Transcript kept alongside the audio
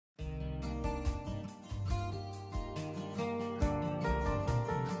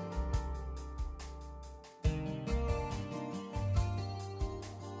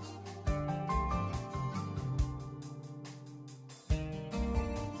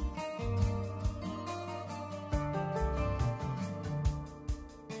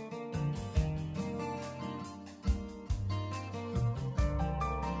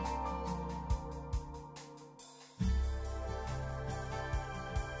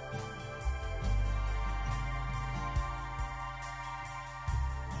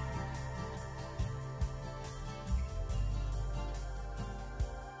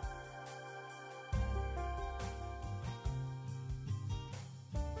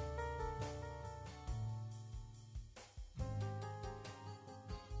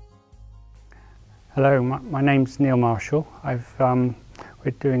Hello, my name's Neil Marshall.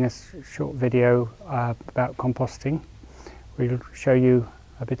 We're doing a short video about composting. We'll show you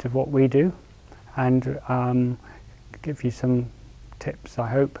a bit of what we do and give you some tips, I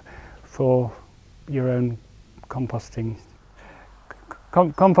hope, for your own composting.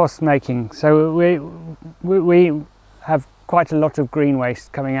 Compost making. So we have quite a lot of green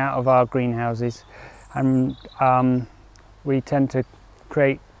waste coming out of our greenhouses, and we tend to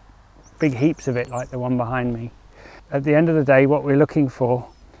create big heaps of it, like the one behind me. At the end of the day, what we're looking for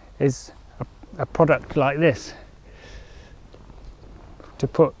is a product like this to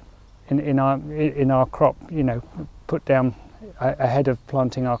put in our crop, you know, put down ahead of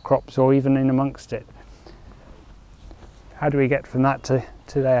planting our crops, or even in amongst it. How do we get from that to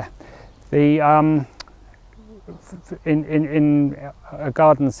there? In a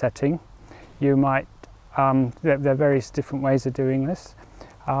garden setting, you might there are various different ways of doing this.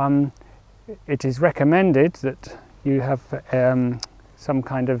 It is recommended that you have some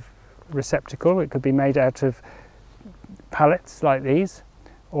kind of receptacle. It could be made out of pallets like these,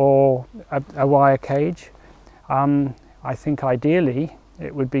 or a wire cage. I think ideally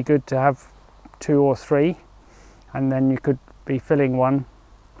it would be good to have 2 or 3, and then you could be filling one,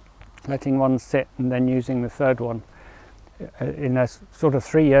 letting one sit, and then using the third one in a sort of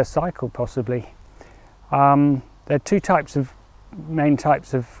 3-year cycle possibly. There are 2 main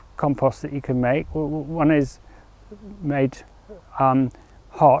types of compost that you can make. One is made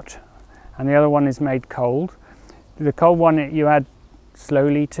hot, and the other one is made cold. The cold one you add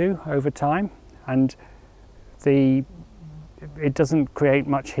slowly to over time, and it doesn't create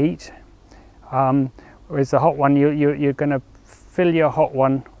much heat. Whereas the hot one, you're going to fill your hot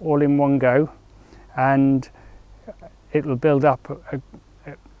one all in one go, and it will build up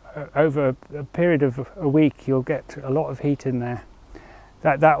over a period of a week. You'll get a lot of heat in there.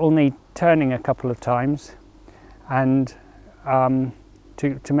 That will need turning a couple of times, and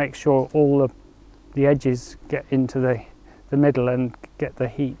to make sure all the edges get into the middle and get the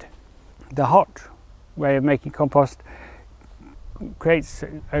heat. The hot way of making compost creates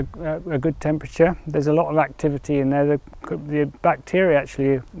a good temperature. There's a lot of activity in there. The bacteria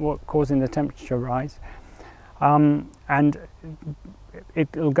actually are what causing the temperature rise, and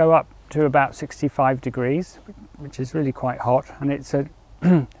it'll go up to about 65 degrees, which is really quite hot, and it's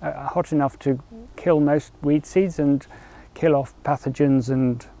hot enough to kill most weed seeds and kill off pathogens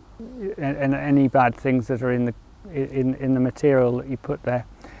and any bad things that are in the material that you put there.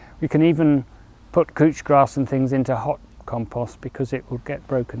 You can even put couch grass and things into hot compost because it will get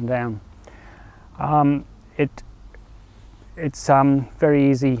broken down. It's very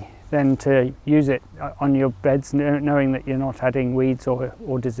easy then to use it on your beds, knowing that you're not adding weeds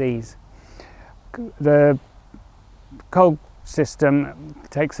or disease. The cold system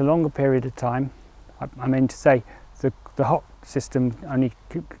takes a longer period of time. I mean to say, the hot system only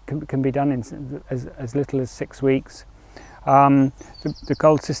can be done in as little as 6 weeks. The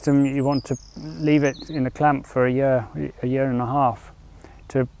cold system, you want to leave it in a clamp for a year and a half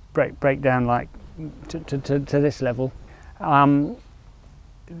to break down like to this level.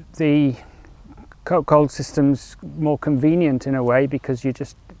 The cold system's more convenient in a way, because you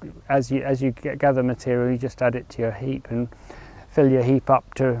just, as you gather material, you just add it to your heap and fill your heap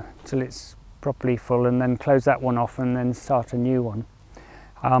up till it's properly full, and then close that one off and then start a new one.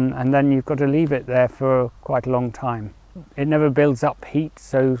 And then you've got to leave it there for quite a long time. It never builds up heat,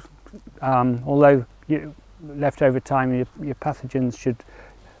 so although left over time your pathogens should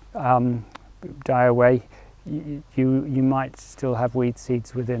die away, you might still have weed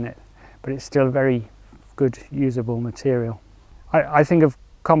seeds within it, but it's still very good usable material. I think of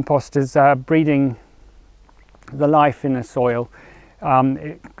compost as breeding the life in a soil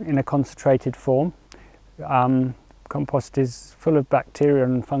in a concentrated form. Compost is full of bacteria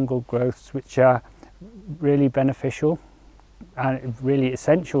and fungal growths which are really beneficial and really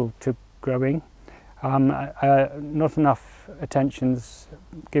essential to growing. Not enough attention's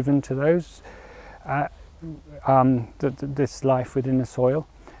given to those. This life within the soil,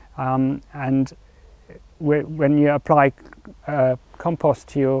 and when you apply compost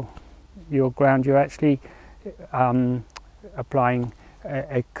to your ground, you're actually applying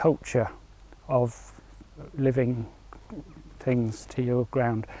a culture of living things to your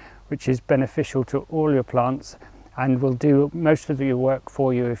ground, which is beneficial to all your plants and will do most of your work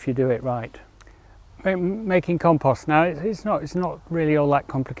for you if you do it right. Making compost, now it's not really all that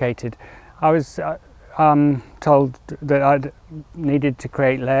complicated. I was told that I needed to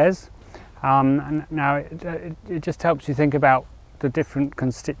create layers, and now it just helps you think about the different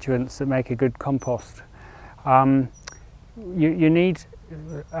constituents that make a good compost. You need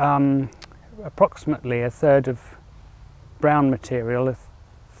approximately a third of brown material,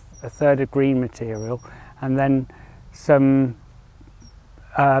 a third of green material, and then some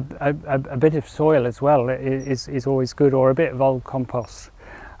a bit of soil as well is always good, or a bit of old compost.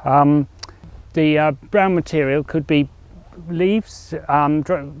 The brown material could be leaves,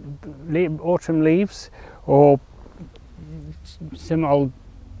 autumn leaves, or some old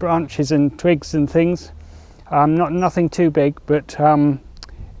branches and twigs and things. Nothing too big, but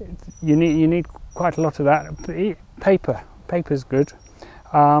you need quite a lot of that. Paper's good.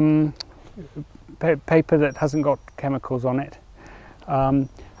 Paper that hasn't got chemicals on it. And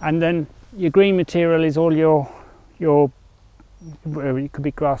then your green material is all your it could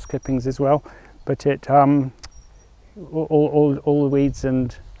be grass clippings as well, but it all the weeds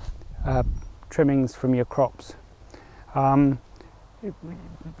and trimmings from your crops.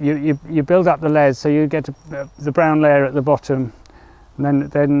 You build up the layers, so you get the brown layer at the bottom,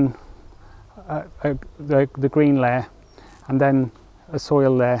 and then the green layer, and then a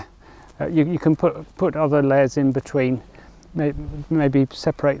soil layer. You can put other layers in between, maybe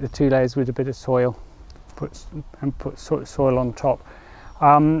separate the two layers with a bit of soil, put soil on top.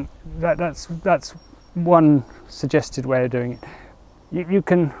 That's one suggested way of doing it. You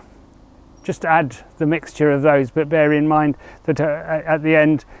can just add the mixture of those, but bear in mind that at the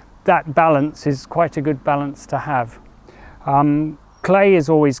end, that balance is quite a good balance to have. Clay is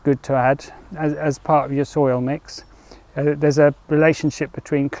always good to add as part of your soil mix. There's a relationship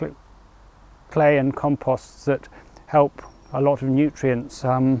between clay and composts that help a lot of nutrients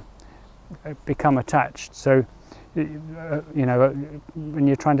become attached. So, you know, when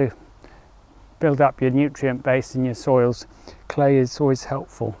you're trying to build up your nutrient base in your soils, clay is always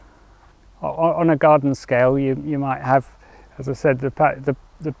helpful. On a garden scale, you might have, as I said, the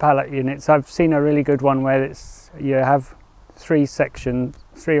pallet units. I've seen a really good one where you have 3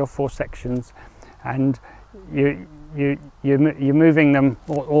 or 4 sections, and you're moving them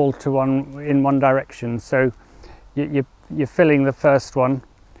all in one direction. So you're filling the first one,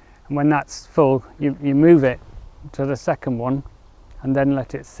 and when that's full, you move it to the second one, and then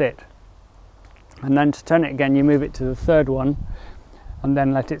let it sit. And then to turn it again, you move it to the third one, and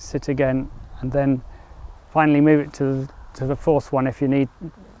then let it sit again, and then finally move it to the fourth one if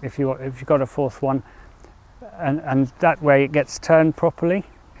you've got a fourth one, and that way it gets turned properly.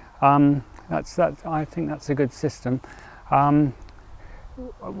 I think that's a good system. On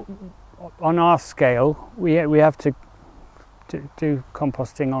our scale, we have to do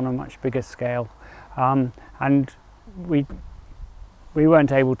composting on a much bigger scale, and we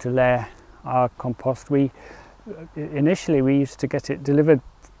weren't able to layer our compost. Initially we used to get it delivered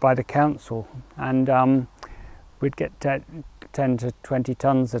by the council, and we'd get 10 to 20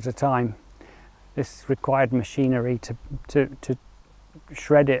 tons at a time. This required machinery to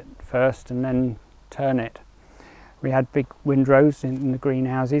shred it first and then turn it. We had big windrows in the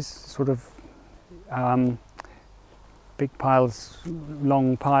greenhouses, sort of big piles,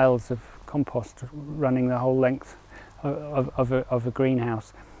 long piles of compost running the whole length of a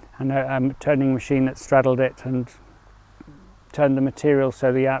greenhouse, and a turning machine that straddled it and turned the material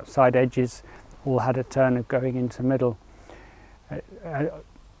so the outside edges all had a turn of going into the middle.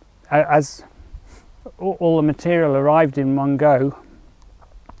 As all the material arrived in one go,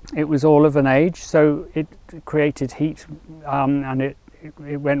 it was all of an age, so it created heat, and it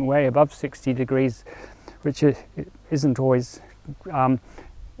went way above 60 degrees, which isn't always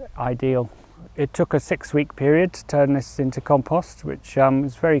ideal. It took a 6-week period to turn this into compost, which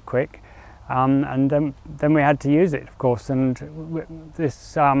was very quick, and then we had to use it, of course, and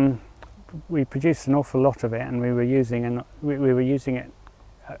this we produced an awful lot of it, and we were using it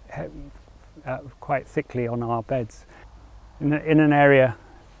quite thickly on our beds. In an area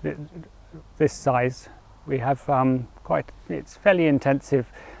this size, we have it's fairly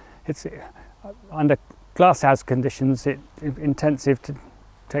intensive. It's under glasshouse conditions, intensive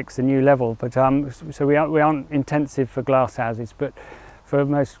takes a new level, but so we aren't intensive for glasshouses, but for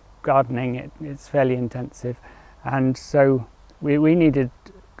most gardening it's fairly intensive, and so we needed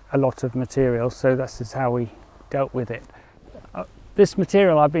a lot of material, so this is how we dealt with it. This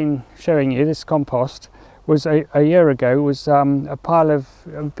material I've been showing you, this compost, was a year ago, was a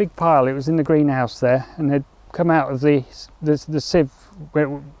big pile. It was in the greenhouse there, and had come out of the sieve where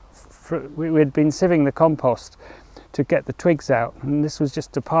we'd been sieving the compost to get the twigs out, and this was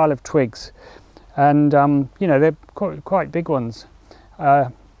just a pile of twigs, and you know, they're quite big ones,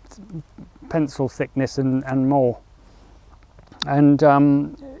 pencil thickness and more, and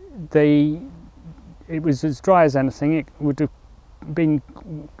it was as dry as anything. It would have been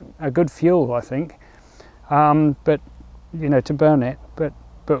a good fuel, I think, but you know, to burn it. But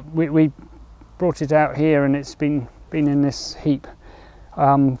we brought it out here, and it's been in this heap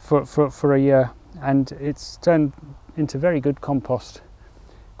for a year, and it's turned into very good compost.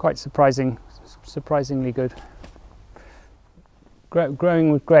 Quite surprisingly good.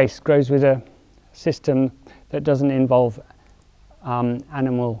 Growing with Grace grows with a system that doesn't involve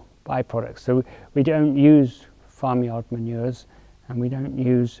animal byproducts. So we don't use farmyard manures, and we don't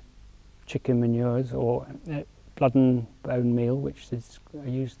use chicken manures or blood and bone meal, which is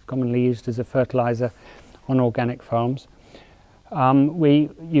commonly used as a fertilizer on organic farms. We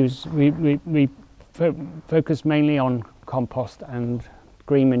focus mainly on compost and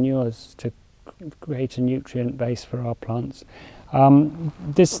green manures to create a nutrient base for our plants.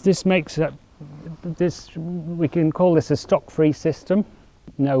 This makes we can call this a stock-free system.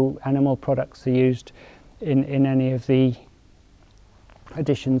 No animal products are used in any of the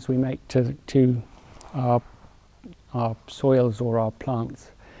additions we make to our soils or our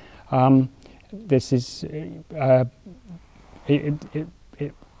plants. This is in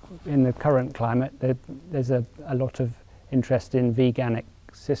the current climate, there's a lot of interest in veganic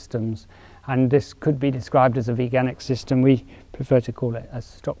systems, and this could be described as a veganic system. We prefer to call it a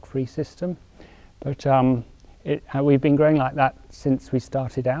stock-free system, but we've been growing like that since we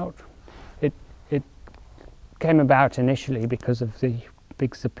started out. It came about initially because of the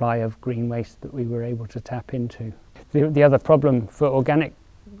big supply of green waste that we were able to tap into. The other problem for organic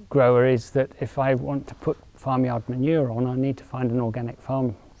grower is that if I want to put farmyard manure on, I need to find an organic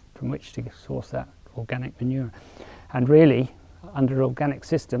farm from which to source that organic manure. And really, under an organic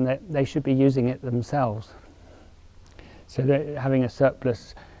system, they should be using it themselves. So that having a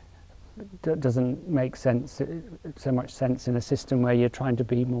surplus doesn't make so much sense in a system where you're trying to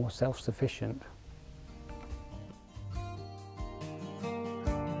be more self-sufficient.